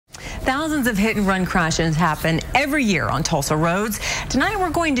Thousands of hit-and-run crashes happen every year on Tulsa roads. Tonight, we're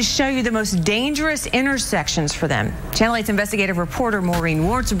going to show you the most dangerous intersections for them. Channel 8's investigative reporter Maureen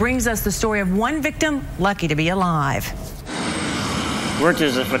Wartz brings us the story of one victim lucky to be alive. Wirtz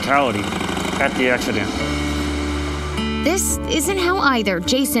is a fatality at the accident. This isn't how either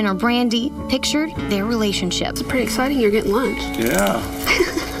Jason or Brandy pictured their relationship. It's pretty exciting. You're getting lunch. Yeah.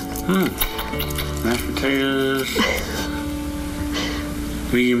 Mashed potatoes,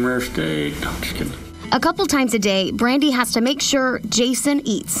 medium rare steak. No, I'm just kidding. A couple times a day, Brandy has to make sure Jason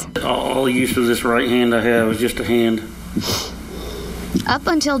eats. All use of this right hand I have is just a hand. Up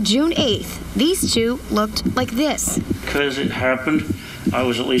until June 8th, these two looked like this. Because it happened, I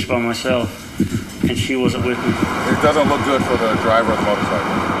was at least by myself, and she wasn't with me. It doesn't look good for the driver of the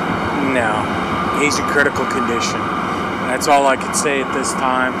motorcycle. No, he's in critical condition. That's all I can say at this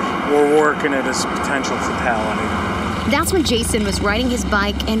time. We're working at his potential fatality. That's when Jason was riding his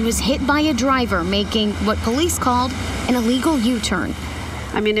bike and was hit by a driver making what police called an illegal U-turn.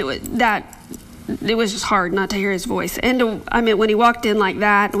 I mean, it was just hard not to hear his voice. And when he walked in like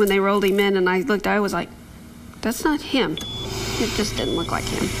that, when they rolled him in and I looked, I was like, that's not him. It just didn't look like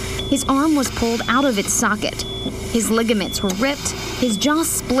him. His arm was pulled out of its socket. His ligaments were ripped, his jaw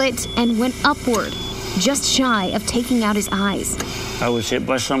split and went upward, just shy of taking out his eyes. I was hit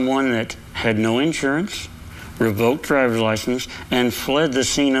by someone that had no insurance, revoked driver's license, and fled the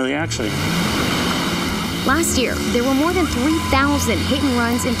scene of the accident. Last year, there were more than 3,000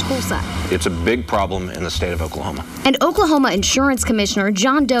 hit-and-runs in Tulsa. It's a big problem in the state of Oklahoma. And Oklahoma Insurance Commissioner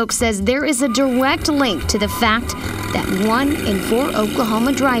John Doak says there is a direct link to the fact that 1 in 4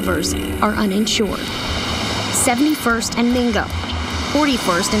 Oklahoma drivers are uninsured. 71st and Mingo,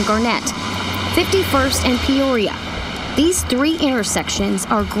 41st and Garnett, 51st and Peoria. These 3 intersections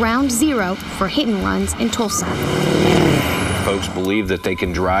are ground zero for hit-and-runs in Tulsa. Folks believe that they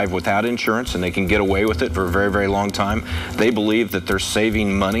can drive without insurance and they can get away with it for a very, very long time. They believe that they're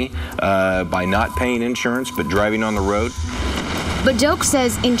saving money by not paying insurance but driving on the road. But Doak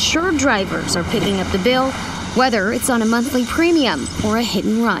says insured drivers are picking up the bill, whether it's on a monthly premium or a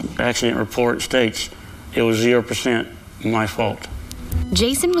hit-and-run. The accident report states it was 0% my fault.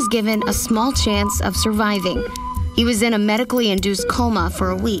 Jason was given a small chance of surviving. He was in a medically induced coma for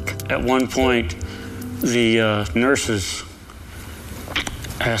a week. At one point, the nurses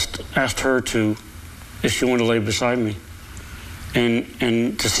asked her if she wanted to lay beside me.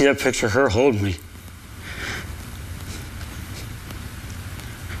 And to see that picture, her hold me.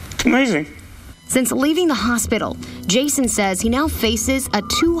 It's amazing. Since leaving the hospital, Jason says he now faces a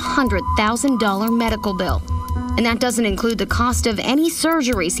 $200,000 medical bill. And that doesn't include the cost of any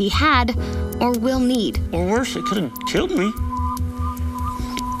surgeries he had or will need. Or worse, it could have killed me.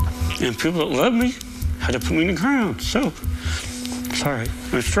 And people that love me had to put me in the ground. So, sorry.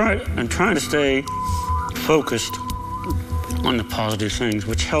 I'm trying to stay focused on the positive things,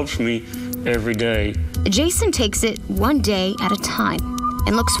 which helps me every day. Jason takes it one day at a time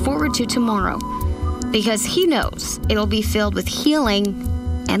and looks forward to tomorrow because he knows it'll be filled with healing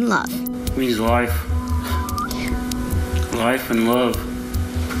and love. It means life. Life and love.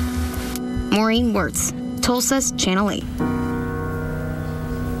 Maureen Wirtz, Tulsa's Channel 8.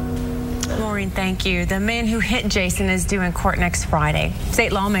 Maureen, thank you. The man who hit Jason is due in court next Friday.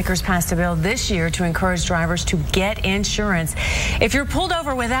 State lawmakers passed a bill this year to encourage drivers to get insurance. If you're pulled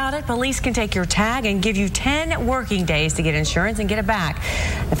over without it, police can take your tag and give you 10 working days to get insurance and get it back.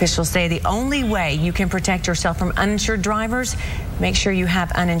 Officials say the only way you can protect yourself from uninsured drivers, make sure you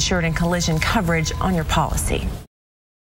have uninsured and collision coverage on your policy.